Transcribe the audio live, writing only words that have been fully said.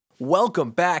Welcome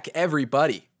back,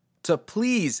 everybody, to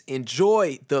Please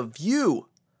Enjoy the View,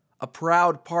 a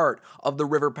proud part of the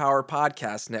River Power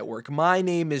Podcast Network. My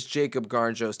name is Jacob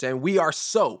Garnjost, and we are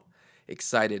so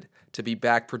excited to be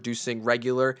back producing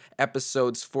regular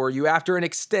episodes for you after an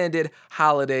extended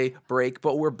holiday break,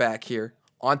 but we're back here.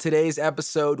 On today's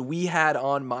episode, we had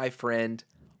on my friend,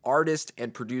 artist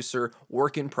and producer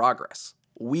Work in Progress.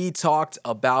 We talked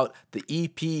about the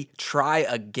EP Try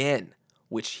Again,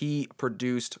 which he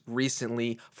produced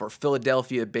recently for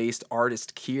Philadelphia-based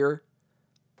artist Kier.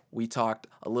 We talked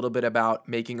a little bit about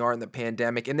making art in the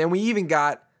pandemic, and then we even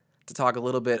got to talk a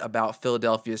little bit about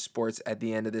Philadelphia sports at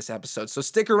the end of this episode. So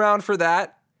stick around for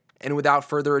that, and without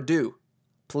further ado,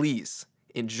 please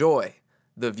enjoy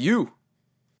The View.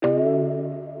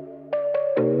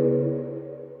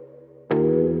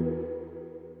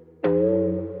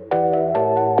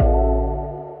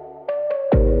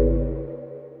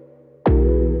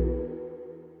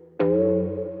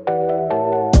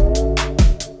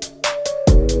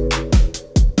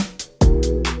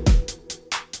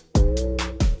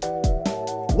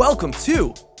 Welcome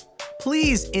to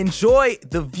Please Enjoy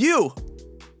the View.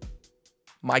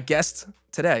 My guest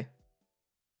today,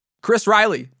 Chris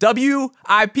Riley,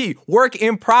 WIP, Work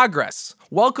in Progress.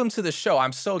 Welcome to the show.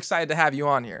 I'm so excited to have you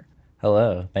on here.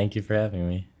 Hello. Thank you for having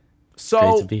me. So,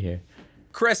 great to be here.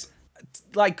 Chris,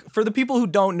 like for the people who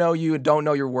don't know you and don't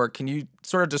know your work, can you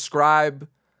sort of describe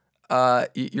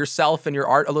yourself and your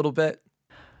art a little bit?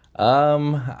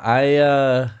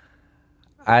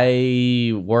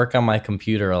 I work on my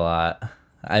computer a lot.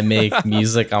 I make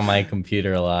music on my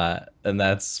computer a lot, and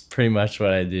that's pretty much what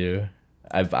I do.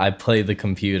 I play the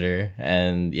computer,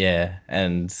 and I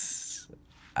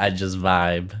just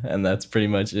vibe, and that's pretty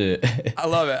much it. I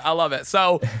love it.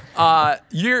 So,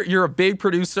 you're a big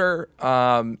producer.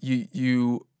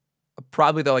 You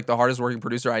probably the hardest working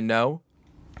producer I know.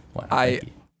 Wow,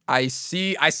 I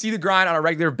see the grind on a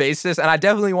regular basis, and I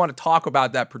definitely want to talk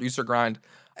about that producer grind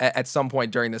at some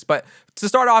point during this. But to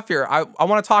start off here, I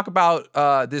want to talk about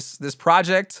this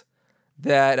project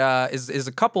that is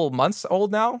a couple months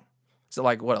old now. Is it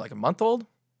like a month old?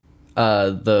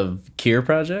 The Kier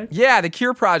project? Yeah, the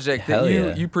Kier project Hell that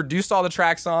you yeah. produced all the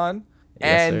tracks on.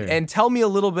 Yes, sir. And tell me a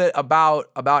little bit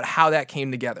about how that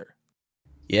came together.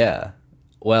 Yeah.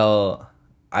 Well,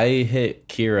 I hit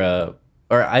Kira,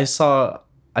 or I saw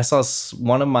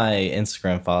one of my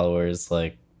Instagram followers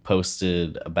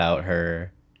posted about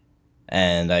her,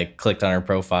 and I clicked on her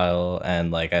profile,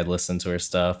 and I listened to her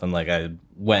stuff, and I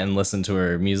went and listened to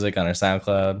her music on her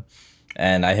SoundCloud,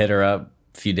 and I hit her up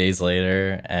a few days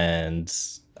later, and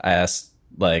I asked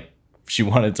if she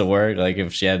wanted to work,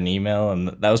 if she had an email, and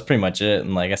that was pretty much it.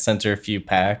 And I sent her a few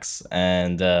packs,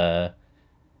 and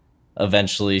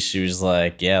eventually she was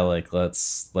like, yeah,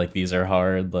 let's these are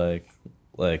hard,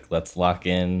 let's lock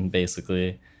in,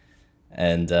 basically.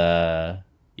 And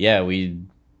we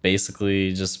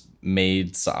basically just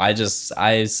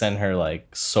I sent her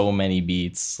so many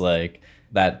beats.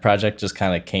 That project just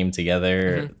kind of came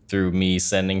together through me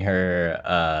sending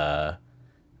her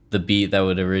the beat that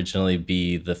would originally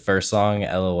be the first song,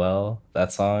 LOL,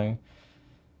 that song.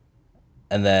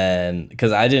 And then,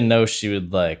 because I didn't know she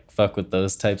would fuck with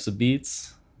those types of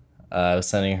beats, I was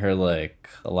sending her a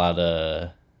lot of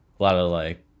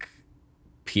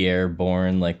Pierre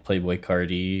Bourne, Playboy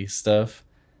Cardi stuff.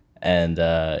 And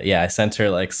I sent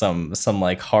her some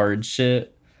hard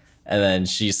shit, and then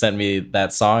she sent me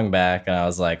that song back, and I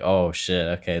was like, oh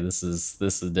shit, okay, this is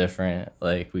different.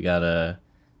 We gotta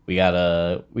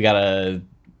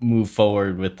move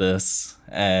forward with this.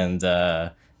 And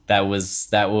that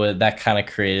kind of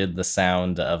created the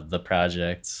sound of the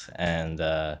project. And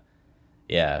it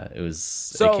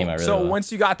came out really So well.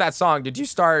 once you got that song, did you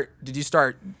start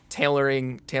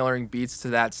tailoring beats to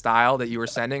that style that you were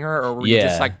sending her, or were you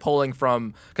just pulling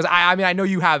from? Because I know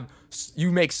you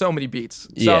make so many beats.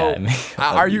 So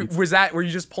were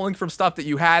you just pulling from stuff that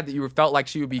you had that you felt like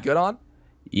she would be good on?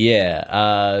 Yeah,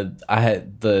 I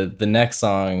had the next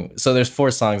song. So there's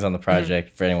 4 songs on the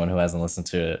project for anyone who hasn't listened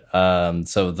to it.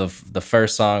 So the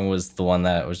first song was the one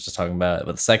that I was just talking about,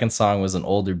 but the second song was an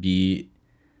older beat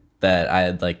that I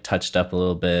had touched up a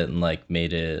little bit and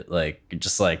made it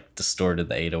just distorted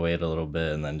the 808 a little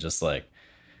bit, and then just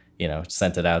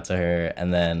sent it out to her.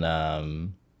 And then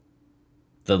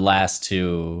the last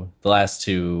two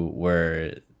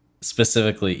were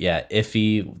specifically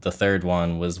Iffy. The third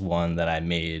one was one that I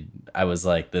made. I was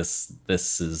like, this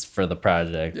is for the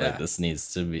project. She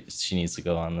needs to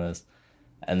go on this.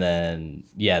 And then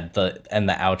the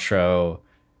outro,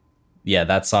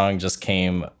 that song just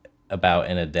came about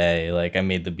in a day. I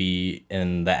made the beat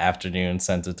in the afternoon,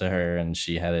 sent it to her, and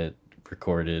she had it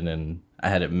recorded, and I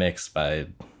had it mixed by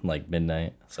like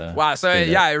midnight. So Wow. So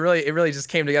yeah, it really just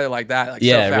came together like that. Like,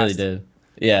 yeah, so fast. it really did.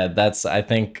 Yeah, that's I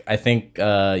think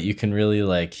you can really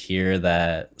like hear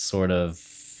that sort of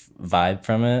vibe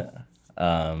from it.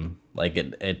 Like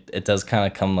it does kind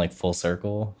of come like full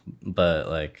circle, but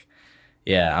like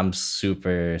yeah, I'm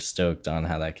super stoked on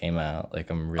how that came out.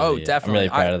 Like I'm definitely. really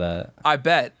proud of that. I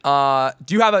bet.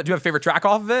 Do you have a favorite track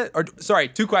off of it? Or sorry,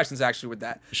 two questions actually with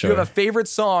that. Sure. Do you have a favorite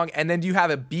song, and then do you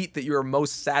have a beat that you are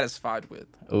most satisfied with?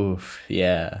 Oof,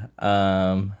 yeah.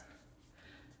 I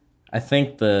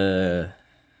think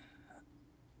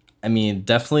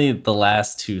definitely the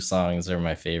last two songs are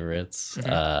my favorites.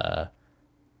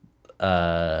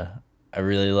 I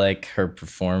really like her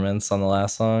performance on the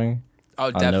last song. Oh,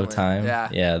 On definitely. No Time.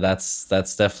 Yeah. That's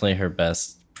definitely her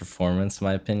best performance in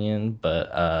my opinion,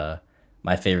 but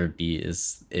my favorite beat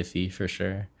is Iffy for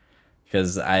sure.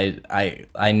 Because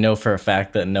I know for a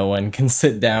fact that no one can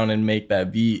sit down and make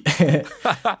that beat.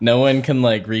 No one can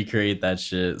like recreate that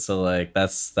shit. So like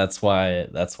that's why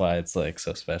it's like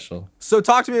so special. So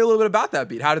talk to me a little bit about that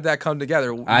beat. How did that come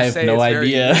together? I have no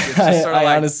idea.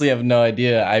 I honestly have no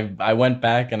idea. I went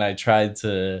back and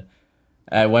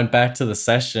I went back to the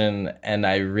session and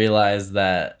I realized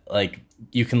that like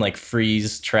you can like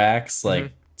freeze tracks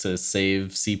like to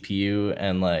save CPU,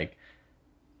 and like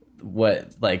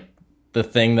the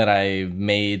thing that I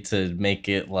made to make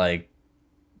it like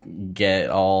get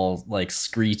all like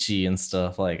screechy and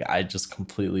stuff, like I just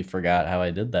completely forgot how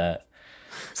I did that.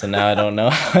 So now I don't know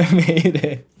how I made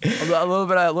it. A little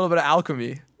bit of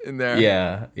alchemy in there.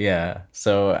 Yeah.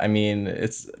 So I mean,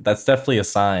 that's definitely a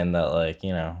sign that like,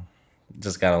 you know,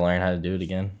 just got to learn how to do it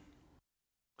again.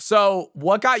 So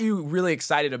what got you really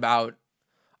excited about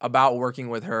working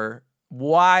with her?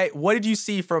 What did you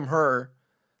see from her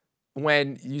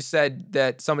when you said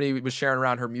that somebody was sharing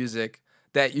around her music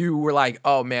that you were like,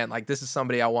 oh man, like this is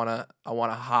somebody I wanna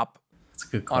hop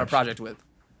on a project with?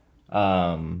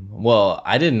 Well,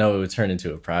 I didn't know it would turn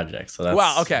into a project, so that's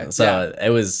wow. Okay, so yeah.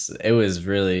 it was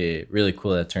really really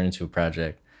cool that it turned into a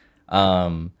project.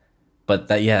 But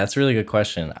that's a really good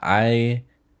question. I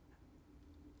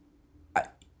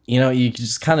you know, you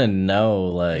just kind of know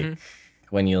like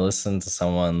when you listen to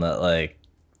someone that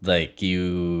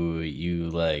you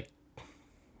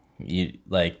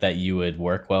like that you would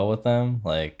work well with them,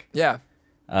 like Yeah.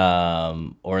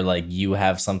 or like you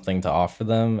have something to offer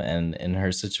them. And in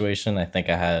her situation, I think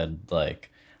I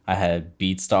had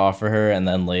beats to offer her, and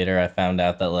then later I found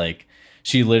out that like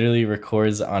she literally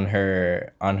records on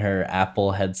her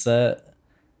Apple headset.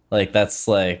 Like that's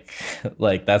like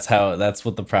that's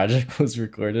what the project was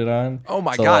recorded on. Oh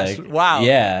my So, gosh. like, Wow.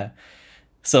 yeah.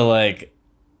 So like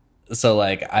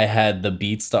I had the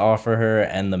beats to offer her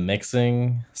and the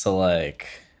mixing. So like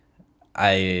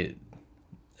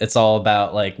it's all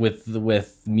about like with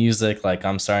music, like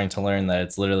I'm starting to learn that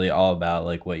it's literally all about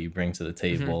like what you bring to the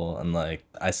table. And like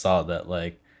I saw that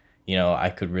like, you know, I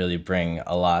could really bring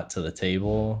a lot to the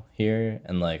table here,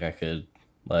 and like I could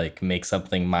like make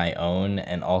something my own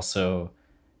and also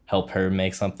help her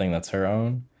make something that's her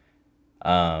own.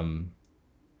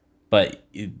 But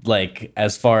like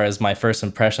as far as my first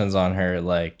impressions on her,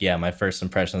 like yeah, my first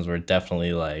impressions were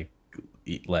definitely like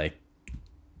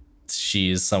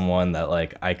she's someone that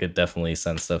like I could definitely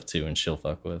send stuff to and she'll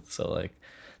fuck with. So like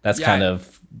that's kind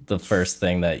of the first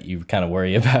thing that you kind of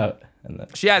worry about. And then,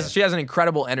 she has an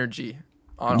incredible energy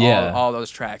on all those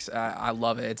tracks. I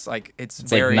love it. It's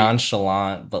very like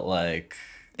nonchalant, but like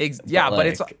but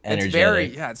it's energetic. very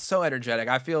it's so energetic.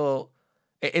 I feel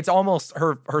it's almost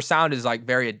her sound is like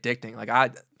very addicting. Like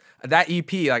that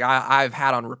EP like I've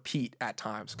had on repeat at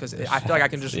times because I feel like I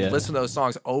can just listen to those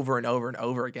songs over and over and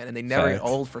over again, and they never get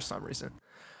old for some reason.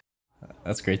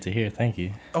 That's great to hear. Thank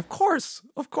you. Of course.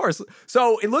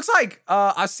 So it looks like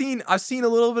I've seen a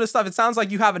little bit of stuff. It sounds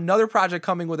like you have another project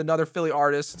coming with another Philly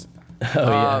artist.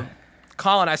 Yeah.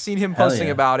 Colin, I've seen him posting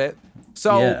about it.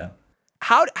 So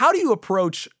how do you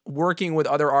approach working with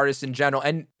other artists in general?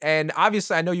 And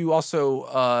obviously I know you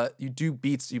also you do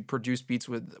beats, you produce beats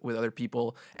with other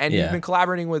people, and you've been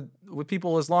collaborating with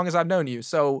people as long as I've known you.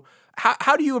 So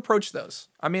how do you approach those?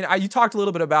 I mean, you talked a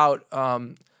little bit about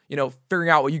you know, figuring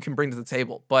out what you can bring to the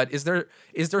table, but is there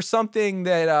something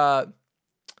that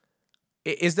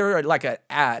is there like an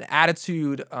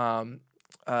attitude, a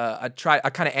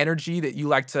kind of energy that you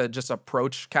like to just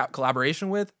approach collaboration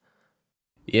with?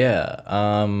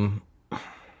 Yeah,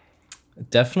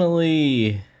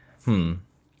 definitely.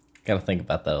 Gotta think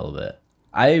about that a little bit.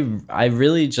 I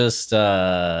really just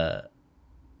I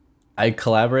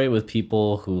collaborate with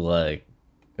people who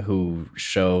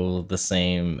show the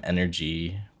same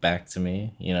energy back to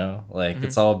me, you know? Like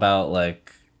it's all about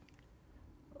like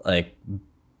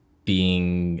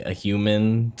being a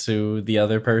human to the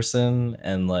other person,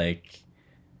 and like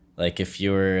if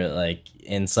you're like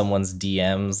in someone's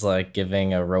DMs like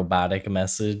giving a robotic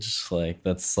message, like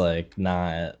that's like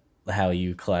not how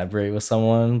you collaborate with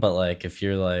someone. But like if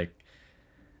you're like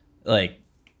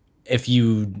if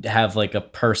you have like a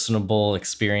personable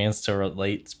experience to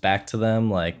relate back to them,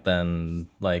 like then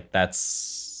like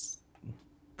that's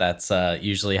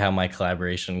usually how my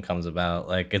collaboration comes about.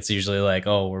 Like it's usually like,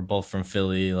 oh, we're both from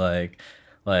Philly, like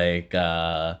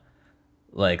let's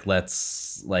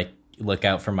like look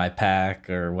out for my pack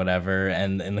or whatever.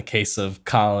 And in the case of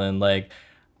Colin, like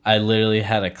I literally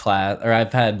had a class, or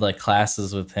I've had like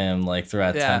classes with him like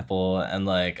throughout Temple, and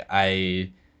like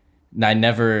I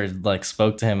never like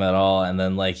spoke to him at all, and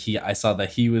then like I saw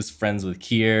that he was friends with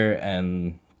Kier,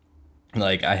 and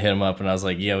like I hit him up and I was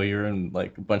like, yo, you're in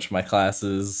like a bunch of my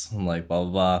classes, I'm like blah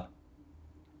blah blah.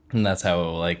 And that's how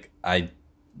like I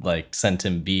like sent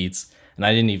him beats, and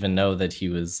I didn't even know that he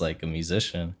was like a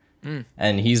musician.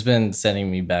 And he's been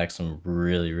sending me back some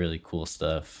really, really cool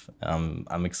stuff.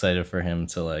 I'm excited for him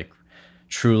to like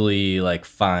truly like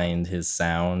find his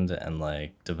sound and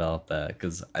like develop that,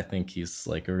 because I think he's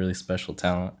like a really special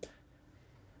talent.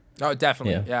 Oh,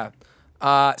 definitely. Yeah.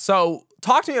 So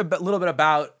talk to me a little bit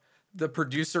about the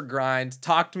producer grind.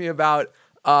 Talk to me about,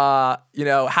 you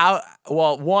know,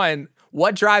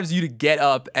 what drives you to get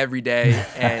up every day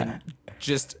and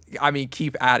just, I mean,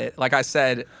 keep at it. Like I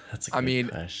said, that's a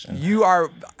good question.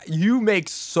 You make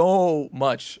so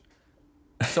much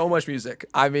music.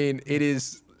 I mean, it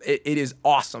is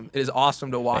awesome. It is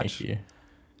awesome to watch. Thank you.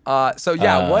 So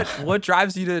yeah, what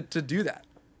drives you to do that?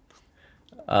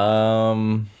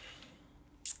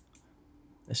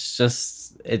 It's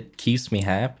just, it keeps me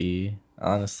happy,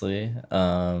 honestly.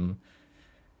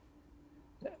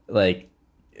 Like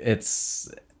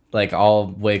it's like I'll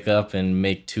wake up and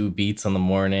make 2 beats in the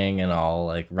morning, and I'll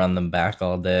like run them back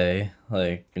all day,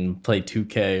 like, and play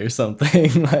 2K or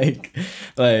something. like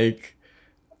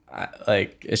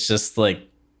it's just like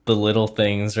the little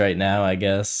things right now, I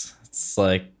guess. It's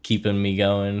like keeping me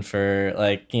going for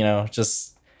like, you know,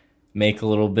 just make a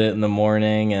little bit in the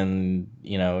morning and,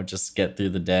 you know, just get through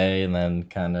the day, and then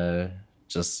kind of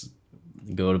just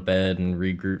go to bed and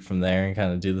regroup from there and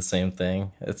kind of do the same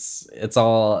thing. It's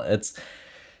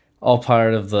all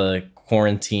part of the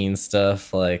quarantine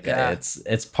stuff. Like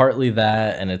it's partly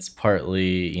that, and it's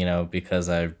partly, you know, because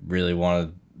I really want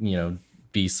to, you know,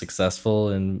 be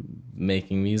successful in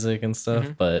making music and stuff,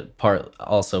 but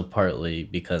partly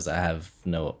because I have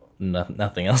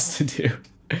nothing else to do.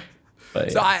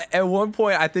 But, so at one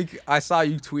point, I think I saw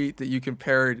you tweet that you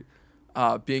compared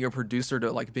being a producer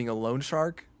to like being a loan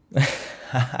shark. Talk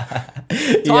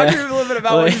to me a little bit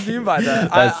about what you mean by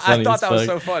that. I thought that was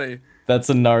so funny. That's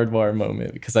a Nardwuar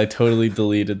moment, because I totally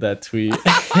deleted that tweet.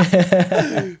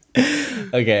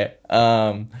 Okay.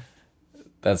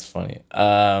 That's funny.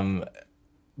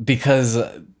 Because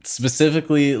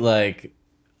specifically like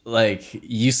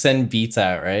you send beats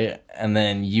out, right? And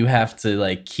then you have to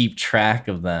like keep track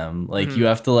of them. Like you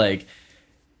have to like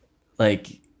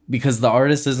because the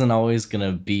artist isn't always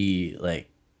gonna be like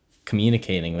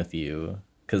communicating with you,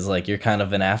 because like you're kind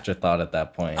of an afterthought at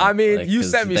that point. I mean, like, you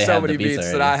sent me so many beats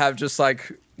already. that I have just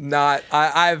like not.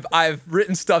 I've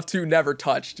written stuff too, never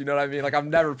touched. You know what I mean? Like I've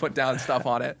never put down stuff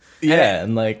on it.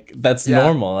 And like that's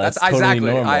normal. That's totally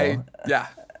exactly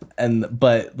normal.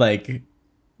 But like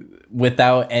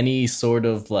without any sort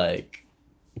of like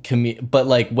but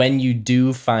like when you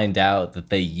do find out that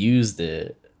they used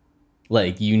it,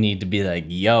 like you need to be like,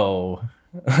 yo,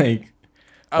 like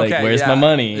where's my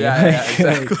money?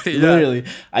 Exactly. Literally,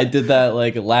 I did that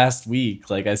like last week.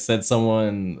 Like I sent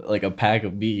someone like a pack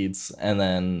of beats, and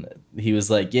then he was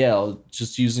like, yeah, I'll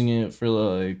just using it for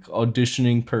like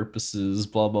auditioning purposes,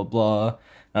 blah blah blah.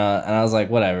 And I was like,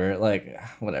 whatever,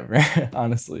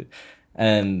 honestly.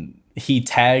 And he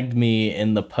tagged me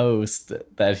in the post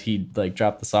that he like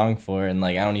dropped the song for, and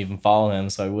like I don't even follow him,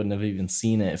 so I wouldn't have even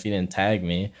seen it if he didn't tag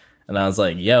me. And I was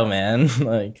like, yo man,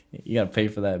 like you gotta pay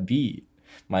for that beat,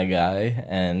 my guy.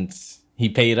 And he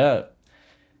paid up.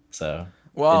 So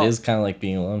it is kind of like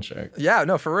being a loan shark. Yeah,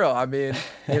 no, for real. I mean,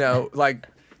 you know, like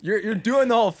you're doing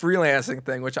the whole freelancing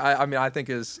thing, which I mean I think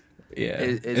is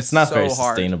it's not so very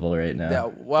hard. Sustainable right now. Yeah,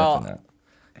 well,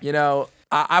 you know,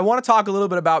 I want to talk a little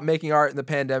bit about making art in the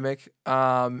pandemic,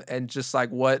 and just like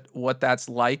what that's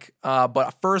like.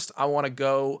 But first, I want to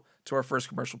go to our first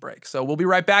commercial break. So we'll be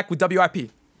right back with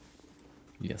WIP.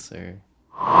 Yes, sir.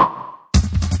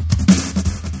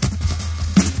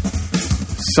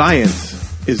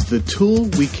 Science is the tool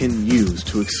we can use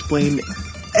to explain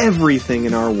everything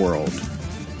in our world.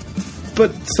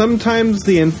 But sometimes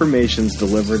the information's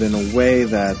delivered in a way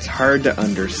that's hard to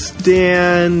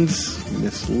understand,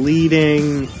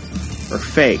 misleading, or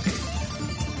fake.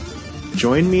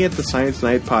 Join me at the Science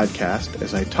Night podcast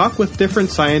as I talk with different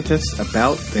scientists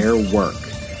about their work.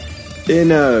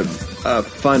 In a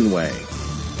fun way.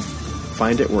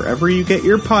 Find it wherever you get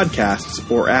your podcasts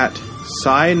or at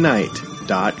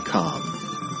scinight.com.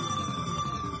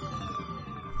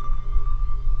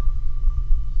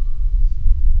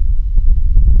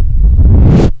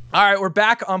 All right, we're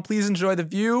back on Please Enjoy the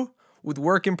View with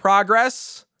Work in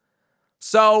Progress.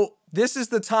 So this is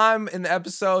the time in the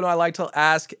episode I like to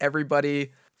ask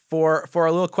everybody for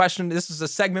a little question. This is a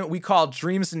segment we call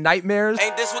Dreams and Nightmares.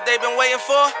 Ain't this what they've been waiting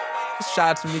for?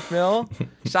 Shout out to Meek Mill.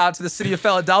 Shout out to the city of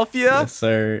Philadelphia. Yes,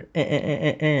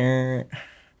 sir.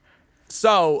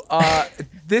 So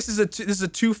this is a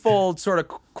twofold sort of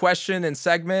question and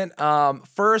segment.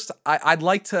 First, I'd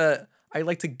like to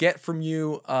get from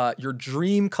you your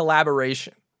dream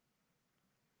collaboration.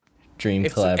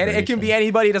 Collaboration. And it can be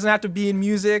anybody. It doesn't have to be in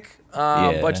music.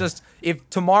 But just if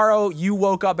tomorrow you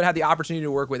woke up and had the opportunity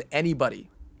to work with anybody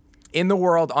in the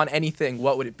world on anything,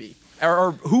 what would it be?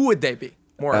 Or who would they be?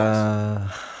 More or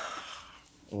less.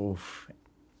 Oof.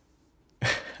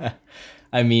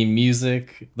 I mean,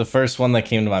 music. The first one that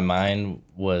came to my mind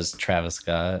was Travis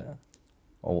Scott.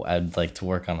 Oh, I'd like to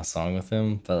work on a song with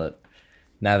him. But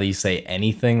now that you say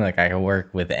anything, like I can work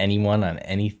with anyone on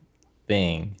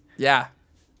anything. Yeah.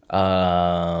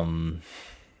 I'm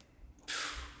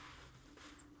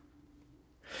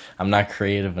not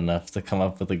creative enough to come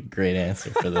up with a great answer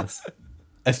for this.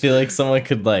 I feel like someone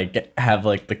could like have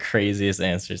like the craziest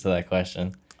answers to that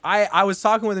question. I was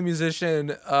talking with a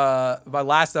musician my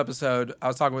last episode. I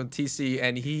was talking with TC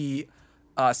and he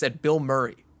said Bill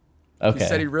Murray. Okay. He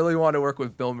said he really wanted to work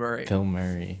with Bill Murray. Bill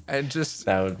Murray. And just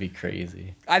that would be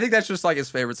crazy. I think that's just like his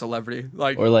favorite celebrity.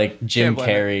 Like or like Jim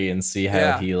Carrey and see how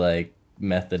Yeah. he like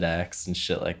method acts and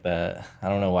shit like that. I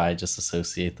don't know why I just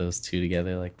associate those two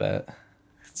together like that.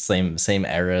 Same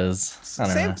eras. I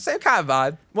don't know. Same kind of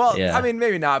vibe. Well, Yeah. I mean,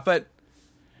 maybe not, but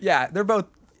yeah, they're both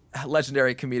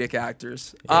legendary comedic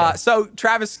actors. Yeah. So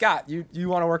Travis Scott, you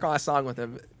want to work on a song with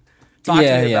him? Talk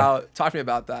to me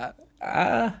about that.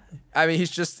 I mean, he's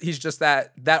just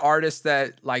that artist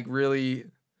that like really,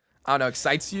 I don't know,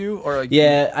 excites you or like.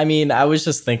 Yeah, I mean, I was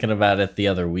just thinking about it the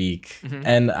other week,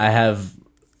 and I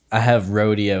have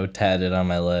rodeo tatted on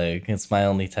my leg. It's my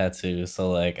only tattoo,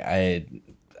 so like I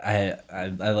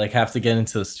like have to get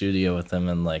into the studio with him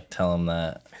and like tell him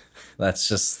that.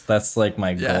 That's like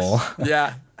my goal.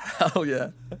 Yeah. Hell yeah.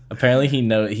 Apparently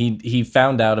he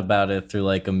found out about it through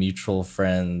like a mutual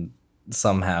friend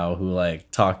somehow who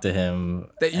like talked to him.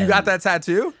 That you got that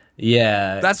tattoo?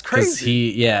 Yeah. That's 'cause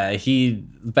crazy. he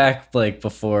back like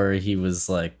before he was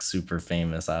like super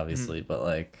famous obviously, but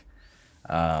like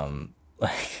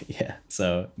yeah.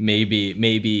 So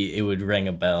maybe it would ring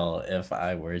a bell if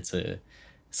I were to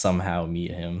somehow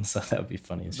meet him. So that would be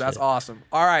funny as That's shit. awesome.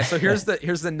 All right, so here's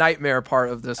the nightmare part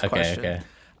of this question. Okay.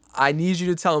 I need you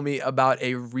to tell me about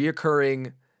a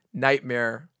reoccurring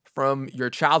nightmare from your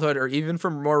childhood or even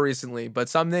from more recently, but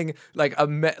something like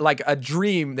a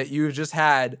dream that you've just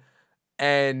had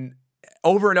and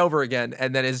over again,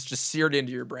 and that is just seared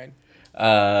into your brain.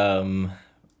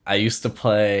 I used to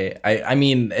play. I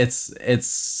mean, it's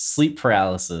sleep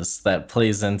paralysis that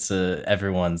plays into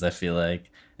everyone's. I feel like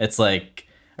it's like,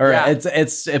 or Yeah.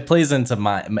 it plays into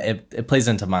mine. It plays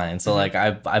into mine. So like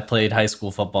I played high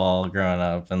school football growing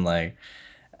up and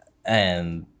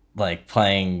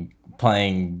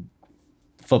playing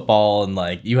football and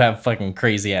like you have fucking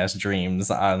crazy ass dreams,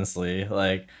 honestly.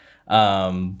 Like,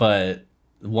 but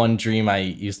one dream I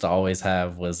used to always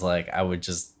have was like I would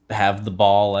just have the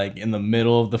ball like in the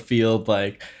middle of the field,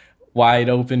 like wide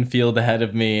open field ahead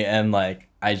of me, and like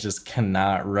I just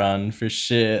cannot run for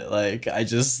shit. Like I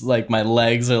just like my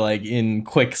legs are like in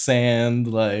quicksand.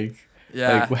 Like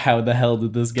Yeah. like how the hell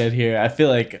did this get here? I feel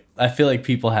like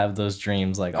people have those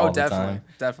dreams like all the time.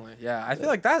 Definitely. Yeah. I feel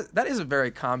like that is a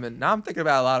very common. Now I'm thinking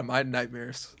about a lot of my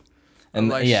nightmares. And I'm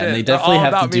like, yeah, shit, and they they're definitely all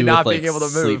have to about me do not with like being able to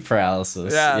sleep move.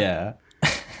 paralysis. Yeah.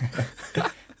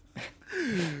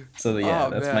 So yeah, Oh,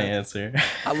 that's man. my answer.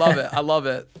 I love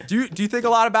it. Do you think a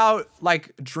lot about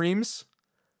like dreams?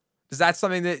 Is that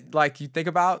something that like you think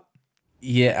about?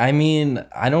 Yeah, I mean,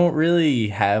 I don't really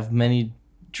have many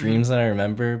dreams that I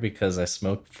remember because I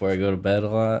smoke before I go to bed a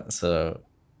lot. So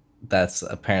that's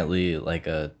apparently like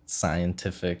a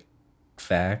scientific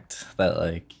fact that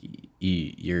like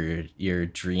your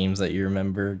dreams that you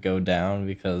remember go down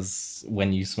because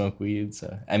when you smoke weed.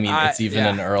 So I mean, it's even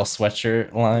an Earl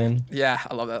Sweatshirt line. Yeah,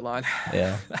 I love that line.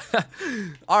 Yeah.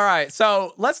 All right,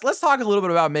 so let's talk a little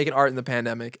bit about making art in the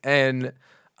pandemic. And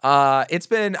it's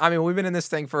been, I mean, we've been in this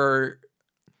thing for,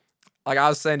 like I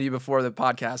was saying to you before the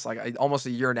podcast, like almost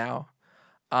a year now.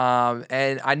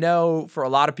 And I know for a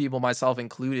lot of people, myself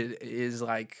included, it's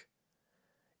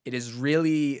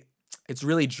really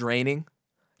draining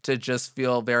to just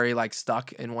feel very like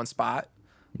stuck in one spot.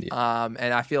 Yeah.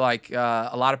 And I feel like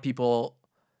a lot of people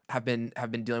have been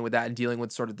dealing with that and dealing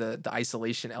with sort of the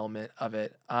isolation element of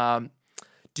it.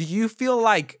 Do you feel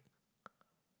like,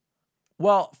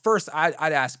 well, first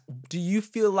I'd ask, do you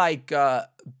feel like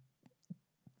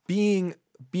being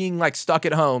like stuck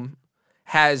at home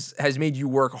has made you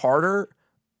work harder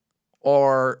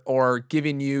or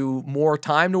given you more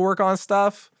time to work on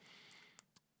stuff?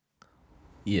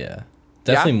 Yeah.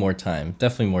 Definitely more time.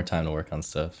 Definitely more time to work on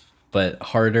stuff. But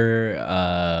harder,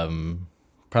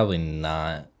 probably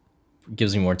not.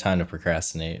 Gives me more time to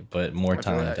procrastinate, but more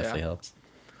time definitely helps.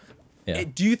 Yeah.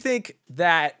 Do you think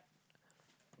that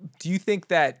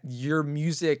your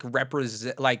music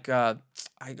represents,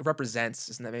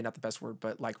 isn't that maybe not the best word,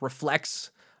 but like reflects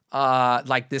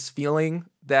like this feeling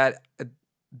that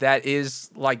is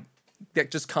like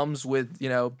that just comes with, you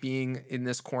know, being in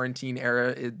this quarantine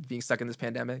era, being stuck in this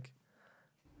pandemic?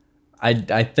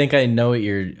 I think I know what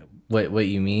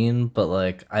you mean, but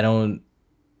like I don't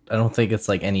think it's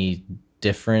like any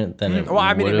different than it. Well,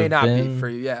 I mean, it may not been. be for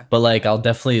you, yeah. But like I'll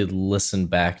definitely listen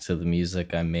back to the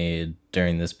music I made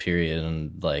during this period,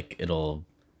 and like I'll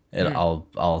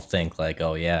think like,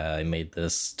 oh yeah, I made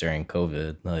this during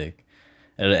COVID. Like,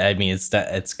 I mean,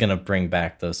 it's gonna bring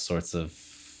back those sorts of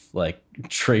like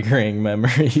triggering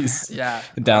memories. Yeah,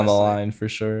 down the line for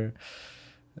sure.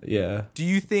 Yeah. Do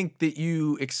you think that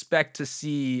you expect to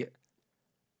see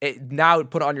it now,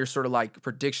 put on your sort of like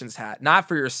predictions hat, not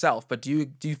for yourself, but do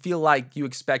you feel like you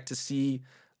expect to see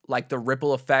like the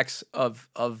ripple effects of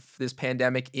this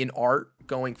pandemic in art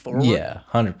going forward? Yeah,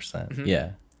 100%.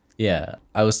 Yeah. Yeah.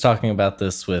 I was talking about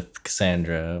this with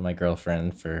Cassandra, my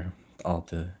girlfriend, for all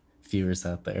the viewers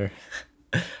out there.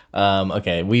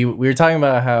 Okay, we were talking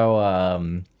about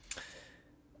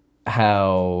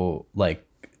how like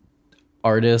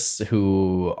artists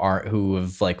who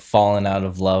have like fallen out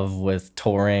of love with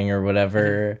touring or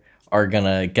whatever are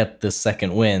gonna get the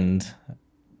second wind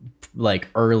like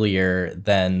earlier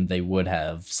than they would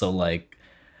have. So like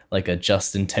a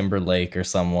Justin Timberlake or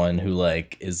someone who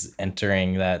like is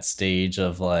entering that stage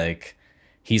of like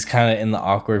he's kind of in the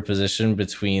awkward position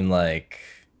between like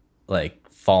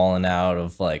falling out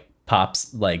of like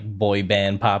pops, like boy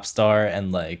band pop star,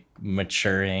 and like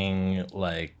maturing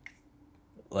like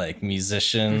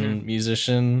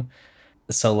musician.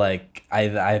 So like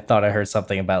I thought I heard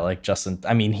something about like Justin.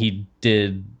 I mean, he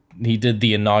did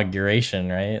the inauguration,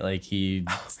 right? Like he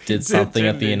did something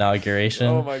at the inauguration.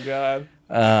 Oh my god.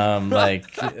 Like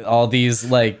all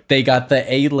these, like they got the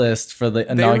A-list for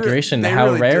the inauguration. How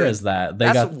really rare is that?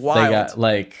 They got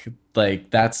like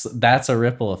that's a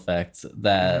ripple effect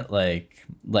that like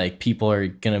people are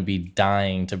gonna be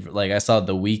dying to. Like I saw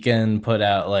The Weeknd put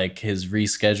out like his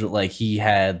reschedule, like he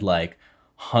had like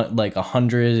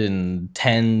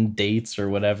 110 dates or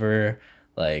whatever.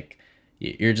 Like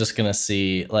you're just gonna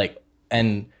see like,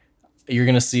 and you're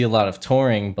gonna see a lot of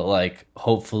touring, but like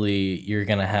hopefully you're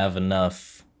gonna have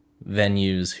enough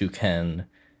venues who can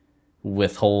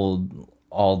withhold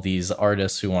all these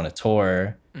artists who want to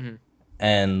tour.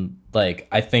 And like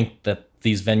I think that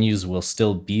these venues will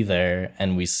still be there,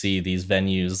 and we see these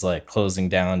venues like closing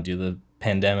down due to the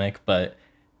pandemic, but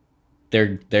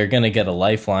they're gonna get a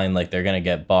lifeline. Like they're gonna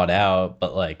get bought out,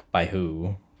 but like by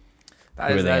who?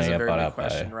 That is a very good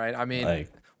question, right? I mean,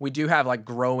 like, we do have like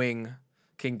growing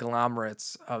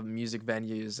conglomerates of music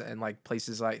venues and like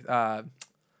places like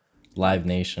Live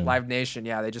Nation.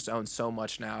 Yeah, they just own so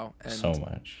much now. And so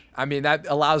much. I mean, that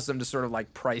allows them to sort of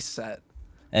like price set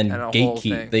and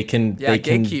gatekeep. They can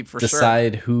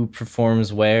decide who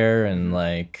performs where and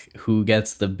like who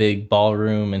gets the big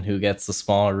ballroom and who gets the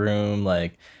small room.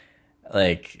 Like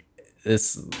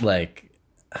it's like.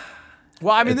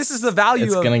 Well, I mean, this is the value.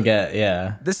 It's gonna get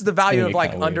This is the value of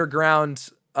like underground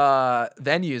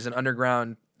venues and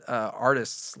underground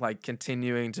artists like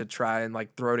continuing to try and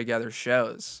like throw together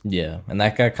shows. Yeah, and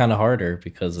that got kind of harder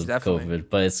because of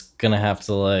COVID, but it's gonna have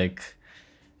to like.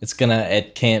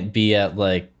 It can't be at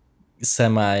like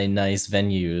semi nice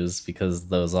venues because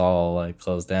those all like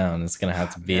closed down. It's gonna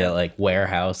have to be at like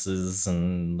warehouses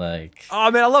and like.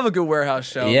 Oh man, I love a good warehouse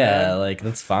show. Yeah, man. like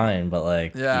that's fine, but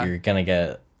like you're gonna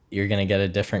get you're gonna get a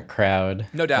different crowd.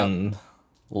 No doubt. And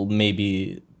well,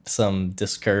 maybe some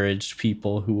discouraged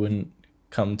people who wouldn't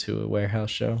come to a warehouse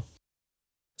show.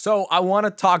 So I want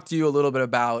to talk to you a little bit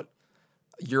about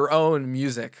your own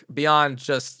music beyond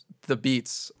just the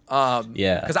beats.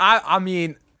 Yeah. Because I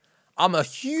mean, I'm a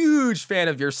huge fan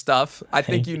of your stuff. I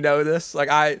think you know this. Like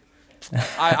I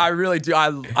really do.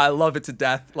 I love it to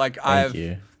death. Like Thank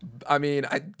you. I mean,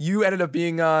 you ended up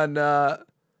being on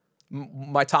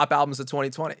my top albums of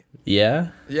 2020. Yeah.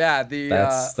 Yeah,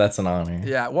 That's an honor.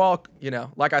 yeah. Well,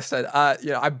 like I said,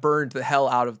 I burned the hell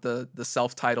out of the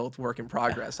self-titled Work in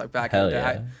Progress. Like back in the day,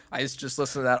 yeah. I used to just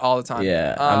listen to that all the time.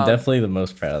 Yeah, I'm definitely the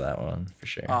most proud of that one for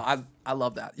sure. I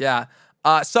love that. Yeah.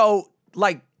 So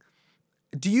like,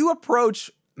 do you approach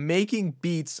making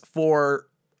beats for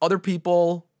other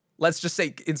people? Let's just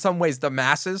say in some ways the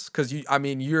masses, because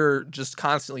you're just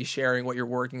constantly sharing what you're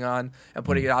working on and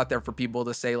putting it out there for people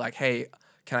to say like, hey,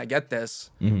 can I get this?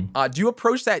 Do you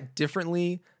approach that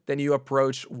differently than you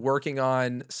approach working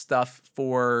on stuff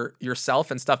for yourself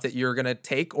and stuff that you're going to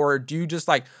take? Or do you just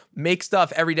like make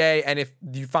stuff every day, and if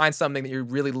you find something that you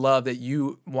really love that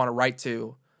you want to write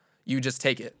to, you just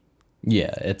take it?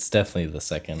 Yeah, it's definitely the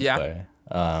second Yeah. way.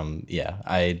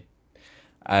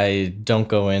 I don't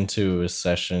go into a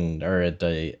session or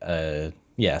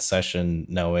session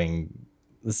knowing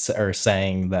or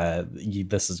saying that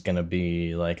this is gonna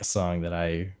be like a song that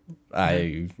I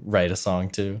write a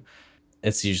song to.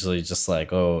 It's usually just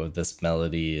like, oh, this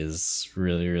melody is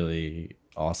really, really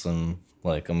awesome.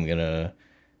 Like it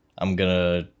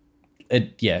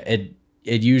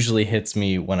usually hits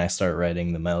me when I start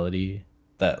writing the melody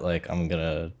that like I'm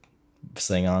gonna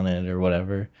sing on it or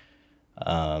whatever.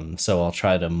 So I'll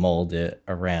try to mold it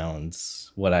around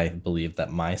what I believe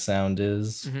that my sound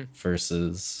is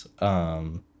versus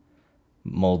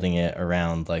molding it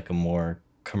around like a more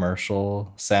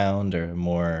commercial sound or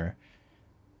more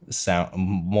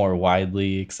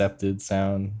widely accepted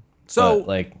sound. So but,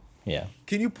 like, yeah.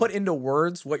 Can you put into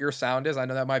words what your sound is? I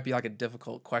know that might be like a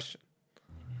difficult question.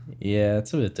 Yeah,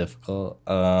 it's a bit difficult.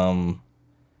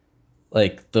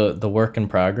 Like the work in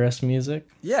progress music.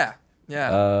 Yeah.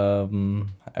 Yeah.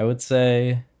 I would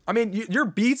say. I mean, your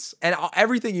beats and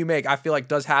everything you make, I feel like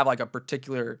does have like a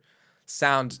particular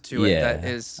sound to it that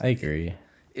I agree.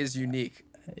 is unique.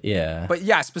 Yeah. But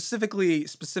yeah, specifically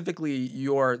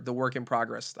the work in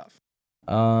progress stuff.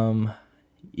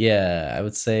 Yeah, I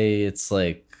would say it's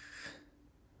like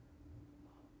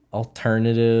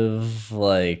alternative,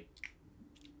 like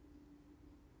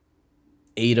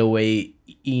 808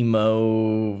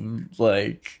 emo,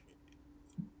 like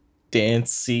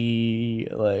dancey,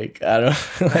 like I don't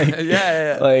like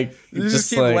yeah. like You just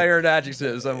keep like, layering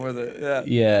adjectives on with it. Yeah.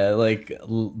 Yeah, like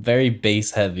very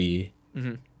bass heavy.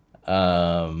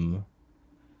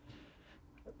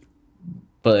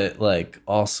 But like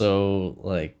also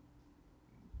like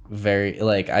very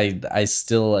like I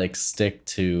still like stick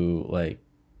to like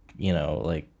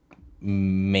like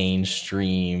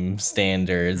mainstream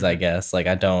standards, I guess. Like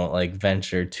I don't like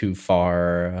venture too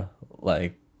far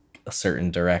like a certain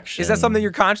direction. Is that something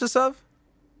you're conscious of?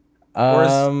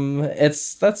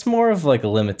 That's more of like a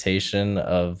limitation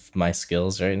of my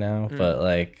skills right now, but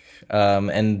like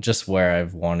and just where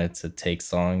I've wanted to take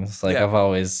songs. Like I've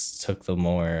always took the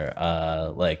more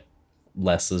like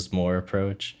less is more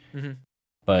approach.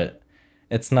 But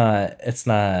it's not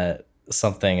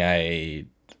something I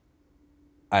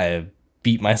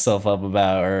beat myself up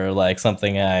about, or like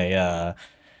something I'm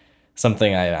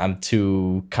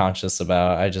too conscious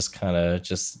about. I just kind of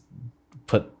just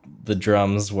put the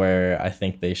drums where I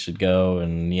think they should go,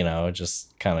 and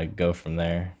just kind of go from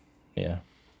there. Yeah.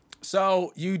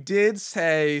 So you did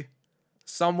say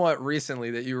somewhat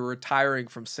recently that you were retiring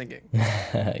from singing.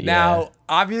 Yeah. Now,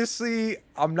 obviously,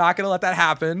 I'm not going to let that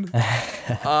happen.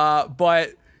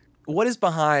 But what is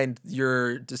behind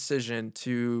your decision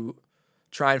to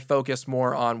try and focus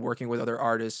more on working with other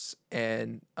artists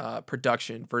and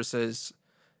production versus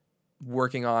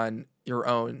working on your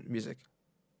own music?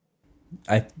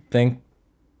 I think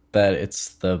that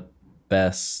it's the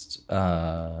best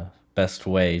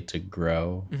way to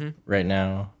grow right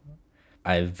now.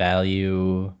 I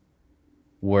value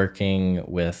working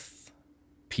with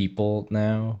people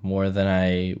now more than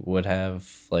I would have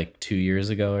like 2 years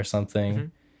ago or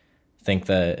something. I think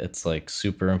that it's like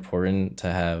super important to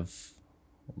have,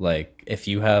 like, if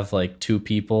you have like two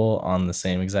people on the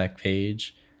same exact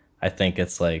page, I think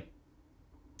it's like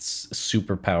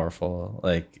super powerful,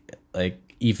 like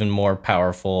even more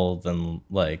powerful than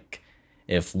like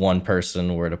if one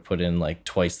person were to put in like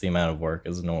twice the amount of work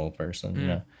as a normal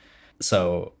person.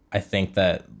 So I think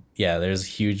that there's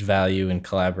huge value in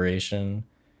collaboration,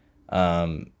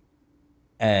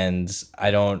 and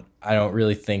I don't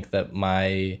really think that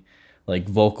my like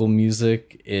vocal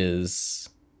music is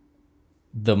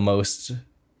the most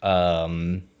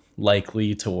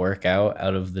likely to work out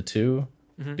of the two,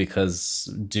 because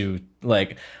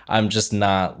I'm just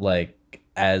not like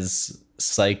as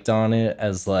psyched on it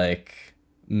as like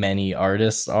many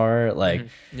artists are. Like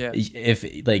Yeah.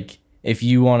 if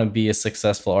you want to be a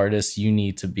successful artist, you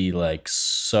need to be like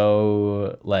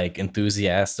so like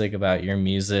enthusiastic about your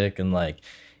music, and like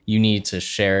you need to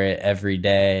share it every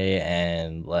day,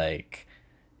 and like,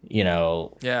 you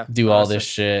know, Yeah, do all honestly. this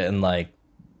shit. And like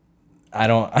I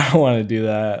don't I don't want to do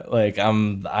that. Like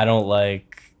I don't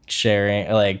like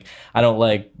sharing, like I don't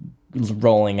like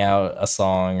rolling out a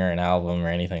song or an album or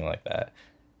anything like that.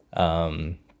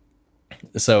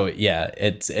 So yeah,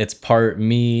 it's part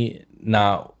me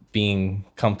not being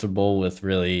comfortable with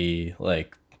really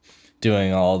like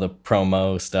doing all the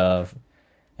promo stuff,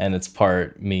 and it's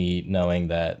part me knowing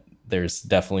that there's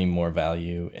definitely more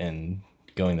value in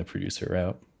going the producer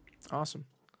route. Awesome.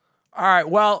 All right.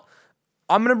 Well,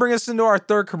 I'm gonna bring us into our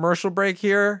third commercial break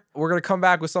here. We're gonna come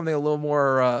back with something a little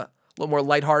more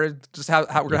lighthearted. Just how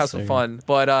we're gonna have some fun.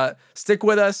 But stick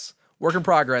with us. Work in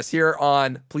progress here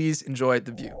on Please Enjoy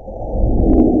the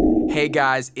View. Hey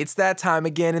guys, it's that time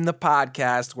again in the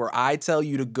podcast where I tell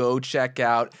you to go check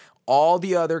out all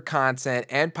the other content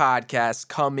and podcasts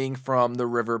coming from the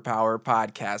River Power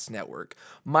Podcast Network.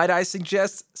 Might I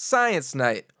suggest Science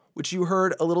Night, which you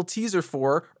heard a little teaser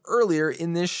for earlier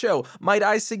in this show. Might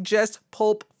I suggest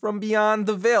Pulp from Beyond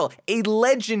the Veil, a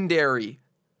legendary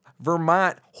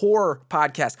Vermont horror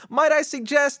podcast. Might I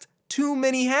suggest Too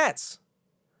Many Hats,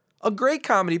 a great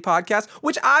comedy podcast,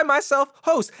 which I myself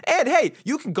host. And hey,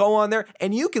 you can go on there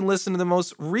and you can listen to the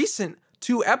most recent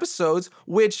 2 episodes,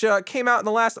 which came out in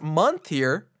the last month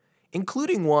here,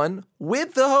 including one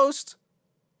with the host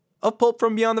of Pulp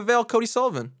from Beyond the Veil, Cody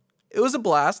Sullivan. It was a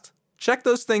blast. Check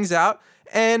those things out.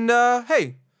 And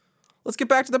hey, let's get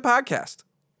back to the podcast.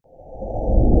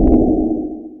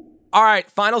 All right,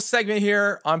 final segment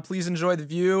here on Please Enjoy the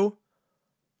View.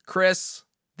 Chris,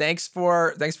 thanks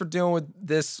for doing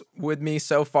this with me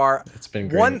so far. It's been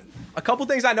great. A couple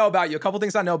things I know about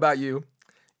you.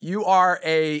 You are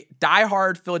a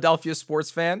diehard Philadelphia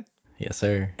sports fan. Yes,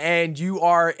 sir. And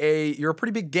you're a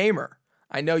pretty big gamer.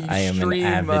 I know you I am stream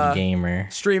an avid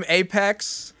gamer. Stream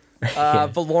Apex,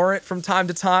 Valorant from time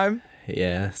to time.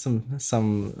 Yeah, some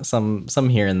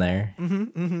here and there.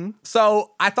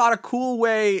 So I thought a cool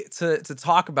way to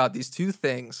talk about these two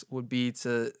things would be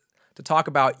to talk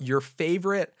about your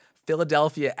favorite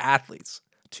Philadelphia athletes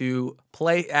to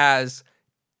play as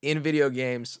in video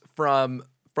games from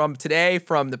today,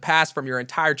 from the past, from your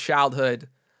entire childhood.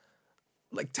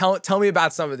 Like tell me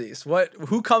about some of these.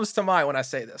 Who comes to mind when I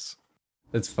say this?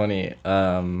 It's funny.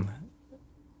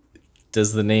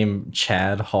 Does the name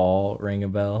Chad Hall ring a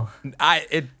bell?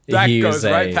 That goes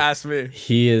right past me.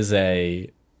 He is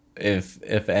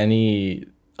if any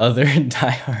other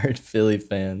diehard Philly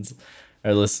fans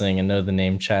are listening and know the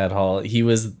name Chad Hall, he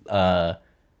was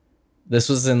this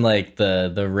was in like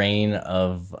the reign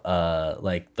of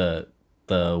like the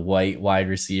white wide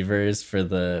receivers for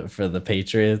the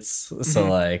Patriots. So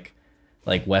like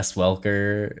Wes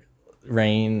Welker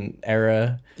reign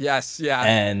era. Yes, yeah.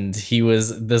 And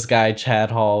this guy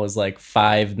Chad Hall was like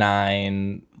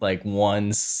 5'9", like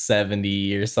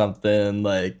 170 or something.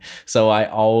 Like, so I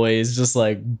always just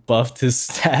like buffed his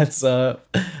stats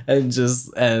up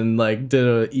and like did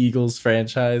a Eagles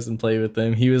franchise and played with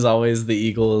him. He was always the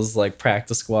Eagles like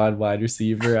practice squad wide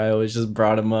receiver. I always just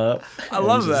brought him up. I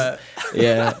love that.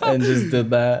 Yeah, and just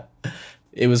did that.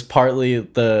 It was partly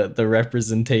the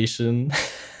representation.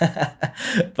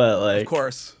 But like, of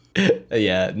course,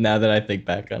 yeah, now that I think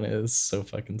back on it, it's so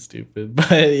fucking stupid.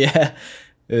 But yeah,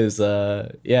 it was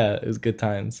good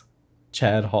times.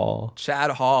 Chad Hall.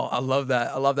 I love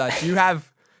that.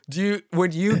 Do you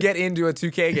when you get into a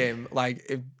 2K game,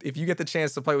 like if you get the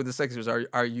chance to play with the Sixers,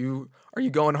 are you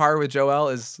going hard with Joel?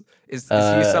 Is he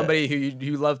somebody who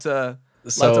you love to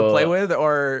play with,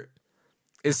 or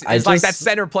is like that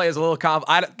center play is a little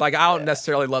I don't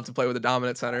necessarily love to play with a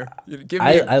dominant center. Give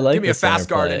me a fast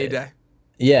guard any day.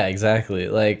 Yeah, exactly.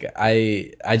 Like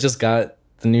I just got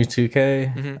the new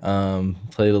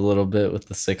 2K. Played a little bit with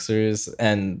the Sixers,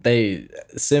 and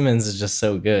Simmons is just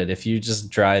so good. If you just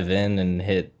drive in and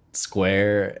hit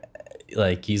square,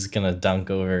 like he's gonna dunk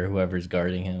over whoever's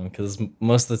guarding him, because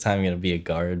most of the time you're gonna be a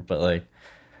guard, but like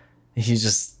he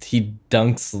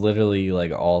dunks literally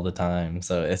like all the time.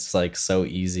 So it's like so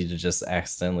easy to just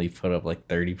accidentally put up like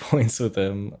 30 points with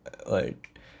him.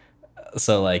 Like,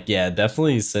 so like, yeah,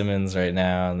 definitely Simmons right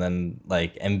now. And then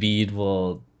like Embiid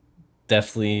will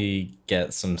definitely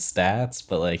get some stats,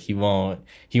 but like he won't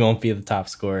be the top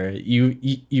scorer. You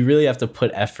really have to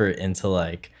put effort into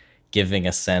like giving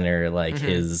a center like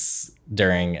his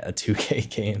during a 2K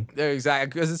game. Exactly,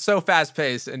 because it's so fast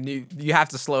paced, and you have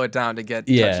to slow it down to get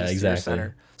Yeah, touches to exactly. your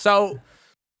center. So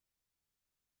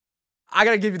I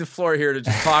gotta give you the floor here to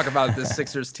just talk about this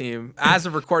Sixers team. As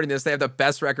of recording this, they have the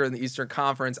best record in the Eastern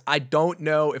Conference. I don't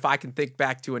know if I can think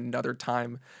back to another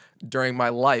time during my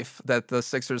life that the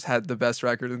Sixers had the best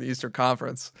record in the Eastern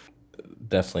Conference.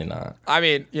 Definitely not. I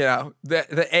mean, you know,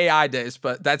 the AI days,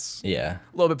 but that's Yeah,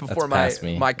 a little bit before past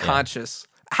me. my conscious.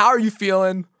 How are you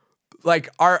feeling? Like,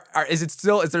 is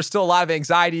there still a lot of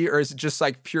anxiety, or is it just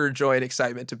like pure joy and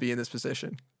excitement to be in this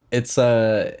position? It's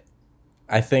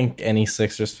I think any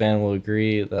Sixers fan will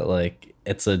agree that like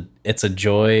it's a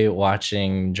joy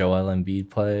watching Joel Embiid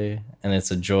play, and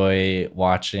it's a joy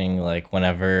watching like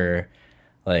whenever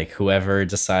like whoever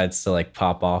decides to like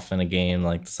pop off in a game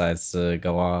like decides to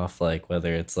go off, like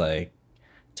whether it's like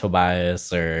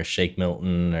Tobias or Shake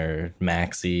Milton or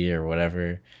Maxey or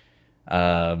whatever.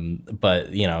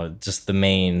 But you know, just the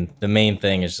main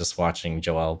thing is just watching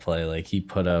Joel play. Like he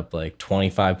put up like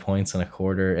 25 points in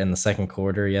the second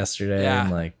quarter yesterday, Yeah.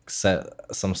 and like set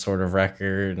some sort of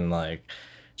record, and like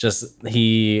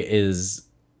he is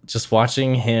just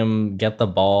watching him get the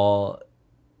ball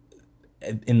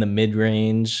in the mid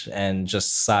range and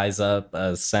just size up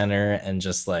a center, and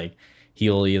just like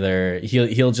he'll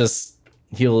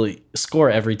score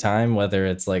every time, whether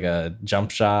it's like a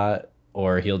jump shot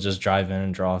or he'll just drive in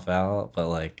and draw a foul. But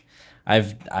like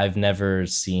I've never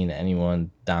seen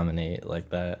anyone dominate like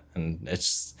that, and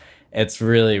it's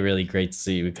really, really great to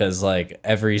see, because like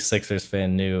every Sixers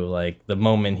fan knew like the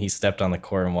moment he stepped on the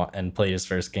court and played his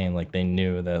first game, like they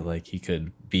knew that like he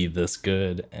could be this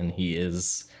good, and he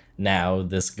is now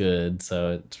this good.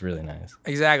 So it's really nice.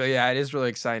 Exactly. Yeah, it is really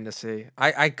exciting to see.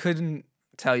 I couldn't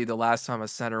tell you the last time a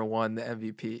center won the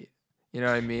MVP. You know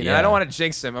what I mean? And I Yeah. don't want to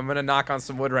jinx him. I'm going to knock on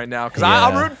some wood right now because Yeah.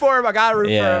 I'm rooting for him. I got to root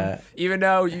for Yeah. him. Even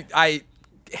though I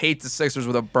hate the Sixers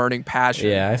with a burning passion.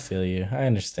 Yeah, I feel you. I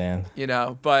understand. You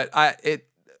know, but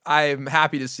I'm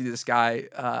happy to see this guy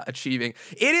achieving.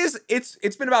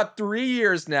 It's been about 3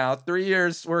 years now. 3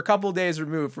 years. We're a couple of days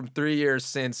removed from 3 years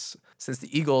since the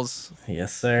Eagles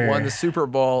Yes, sir. won the Super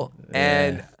Bowl.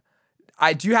 And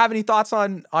do you have any thoughts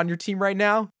on your team right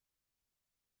now?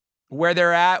 Where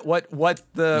they're at, what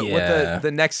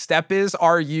the next step is?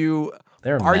 Are you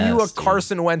They're a a mess, dude.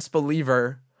 Carson Wentz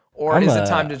believer, or is it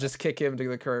time to just kick him to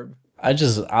the curb?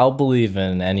 I'll believe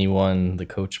in anyone the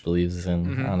coach believes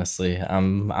in. Honestly,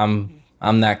 I'm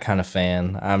that kind of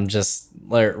fan. I'm just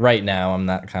like right now. I'm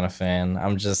that kind of fan.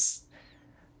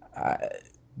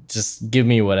 Just give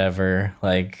me whatever.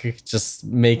 Like just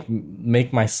make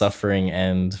my suffering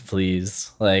end,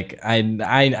 please. Like I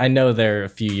know they're a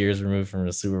few years removed from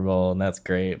the Super Bowl, and that's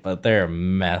great, but they're a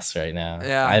mess right now.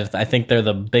 Yeah. I think they're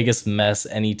the biggest mess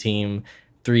any team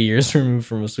 3 years removed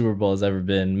from a Super Bowl has ever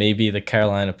been. Maybe the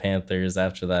Carolina Panthers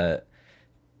after the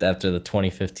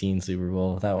 2015 Super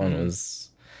Bowl. That one was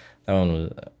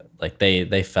like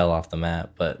they fell off the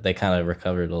map, but they kind of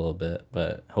recovered a little bit.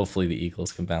 But hopefully the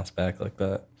Eagles can bounce back like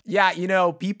that. Yeah, you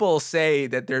know, people say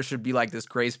that there should be like this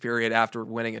grace period after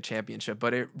winning a championship,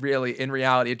 but in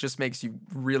reality, it just makes you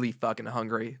really fucking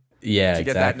hungry Yeah, to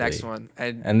get exactly. that next one.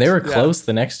 And they were close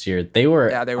the next year. They were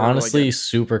really honestly good.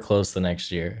 super close the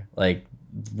next year. Like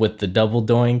with the double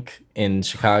doink in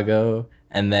Chicago,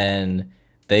 and then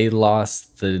they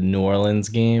lost the New Orleans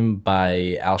game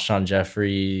by Alshon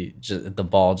Jeffrey. The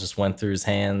ball just went through his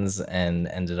hands and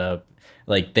ended up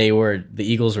like the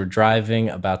Eagles were driving,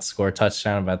 about to score a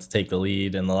touchdown, about to take the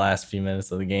lead. In the last few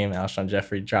minutes of the game, Alshon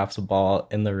Jeffrey drops a ball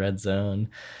in the red zone,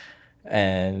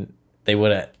 and they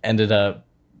would have ended up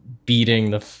beating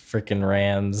the freaking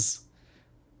Rams.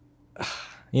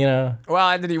 You know. Well,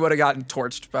 and then he would have gotten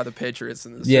torched by the Patriots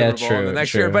in the Yeah, Super Bowl true. the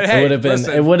next true. year. But hey, it would have been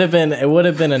listen. it would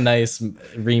have been a nice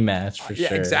rematch for Yeah,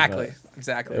 sure. exactly. but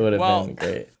Exactly. It would have Well, been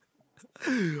great.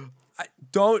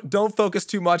 don't focus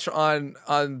too much on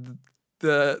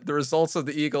the results of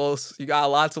the Eagles. You got a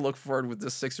lot to look forward with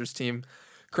this Sixers team.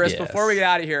 Chris, Yes. before we get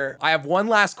out of here, I have one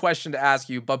last question to ask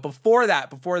you. But before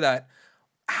that,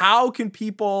 how can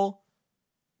people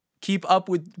keep up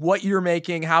with what you're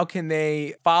making? How can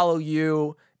they follow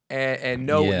you and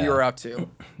know what you're up to?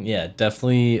 Yeah,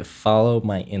 definitely follow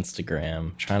my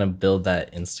Instagram. Trying to build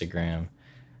that Instagram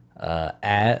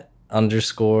at _WIIP_.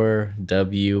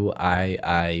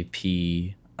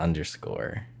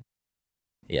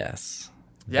 Yes.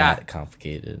 Yeah. That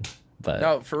complicated. But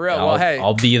No, for real. Well, hey.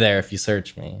 I'll be there if you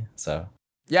search me. So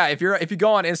Yeah, if you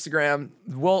go on Instagram,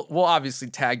 we'll obviously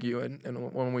tag you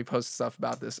and when we post stuff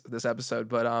about this episode.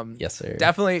 But yes, sir.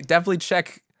 Definitely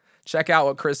check out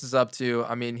what Chris is up to.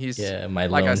 I mean, he's my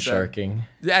like loan sharking.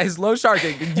 Yeah, his loan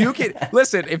sharking. You can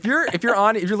listen if you're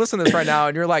listening to this right now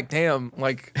and you're like, damn,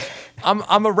 like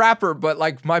I'm a rapper, but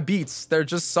like my beats, they're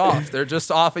just soft. They're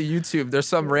just off of YouTube. There's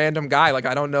some random guy. Like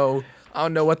I don't know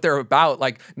what they're about.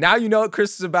 Like now you know what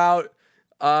Chris is about.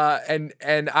 And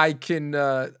I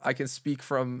can speak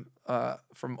from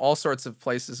all sorts of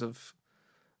places of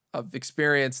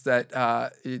experience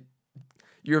that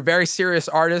you're a very serious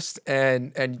artist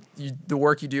and the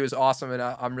work you do is awesome, and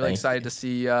I'm really excited to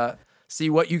see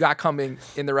what you got coming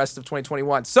in the rest of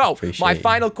 2021. So my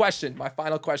final question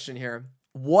here: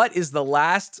 what is the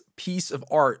last piece of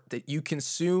art that you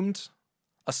consumed,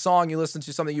 a song you listened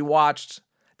to, something you watched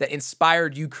that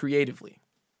inspired you creatively?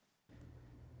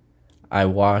 I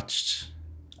watched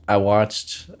a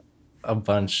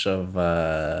bunch of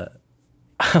I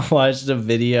watched a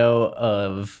video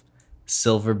of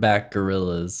silverback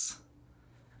gorillas,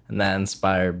 and that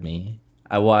inspired me.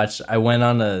 I went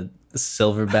on a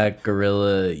silverback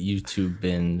gorilla YouTube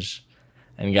binge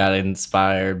and got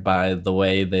inspired by the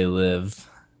way they live.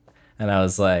 And I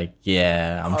was like,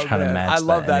 yeah, I'm trying to match that. I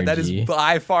love that. That is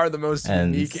by far the most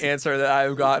unique answer that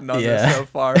I've gotten on this so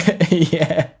far.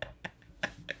 Yeah.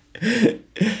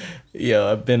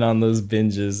 Yo, I've been on those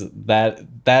binges.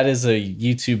 That is a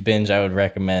YouTube binge I would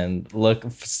recommend.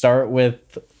 Start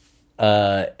with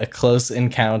a close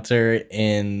encounter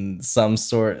in some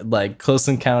sort, like close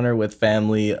encounter with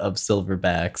family of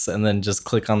silverbacks, and then just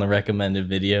click on the recommended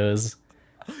videos.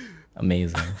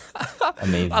 Amazing.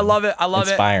 I love it.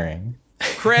 Inspiring.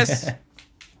 Chris,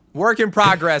 work in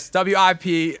progress.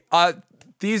 WIP.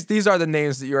 These are the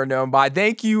names that you are known by.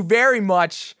 Thank you very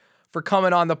much for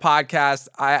coming on the podcast.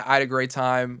 I had a great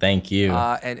time. Thank you.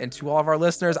 And to all of our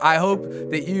listeners, I hope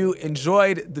that you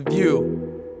enjoyed The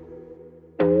View.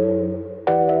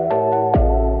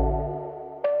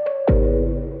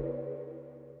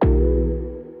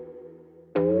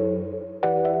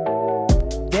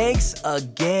 Thanks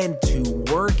again to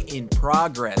Work in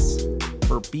Progress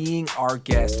for being our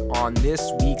guest on this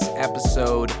week's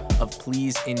episode of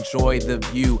Please Enjoy The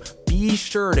View. Be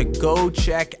sure to go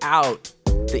check out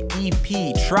the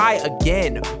EP Try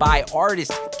Again by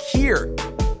artist Kier,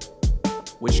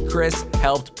 which Chris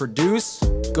helped produce.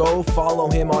 Go follow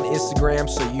him on Instagram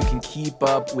so you can keep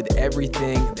up with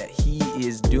everything that he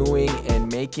is doing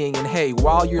and making. And hey,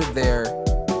 while you're there,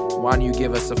 why don't you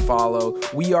give us a follow?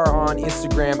 We are on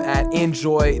Instagram at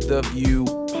Enjoy The View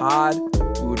Pod.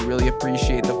 We would really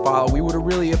appreciate the follow. We would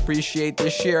really appreciate the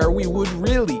share. We would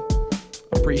really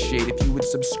appreciate if you would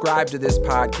subscribe to this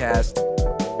podcast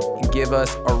and give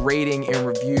us a rating and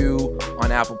review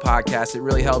on Apple Podcasts. It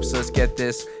really helps us get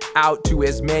this out to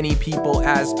as many people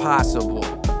as possible.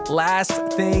 Last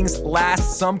things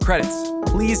last, some credits.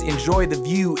 Please Enjoy The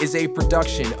View is a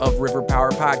production of River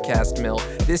Power Podcast Mill.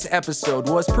 This episode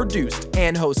was produced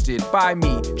and hosted by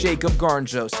me, Jacob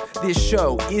Garnjos. This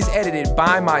show is edited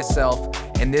by myself,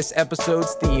 and this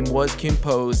episode's theme was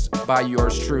composed by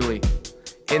yours truly.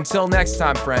 Until next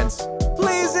time, friends,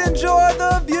 please enjoy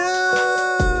the view!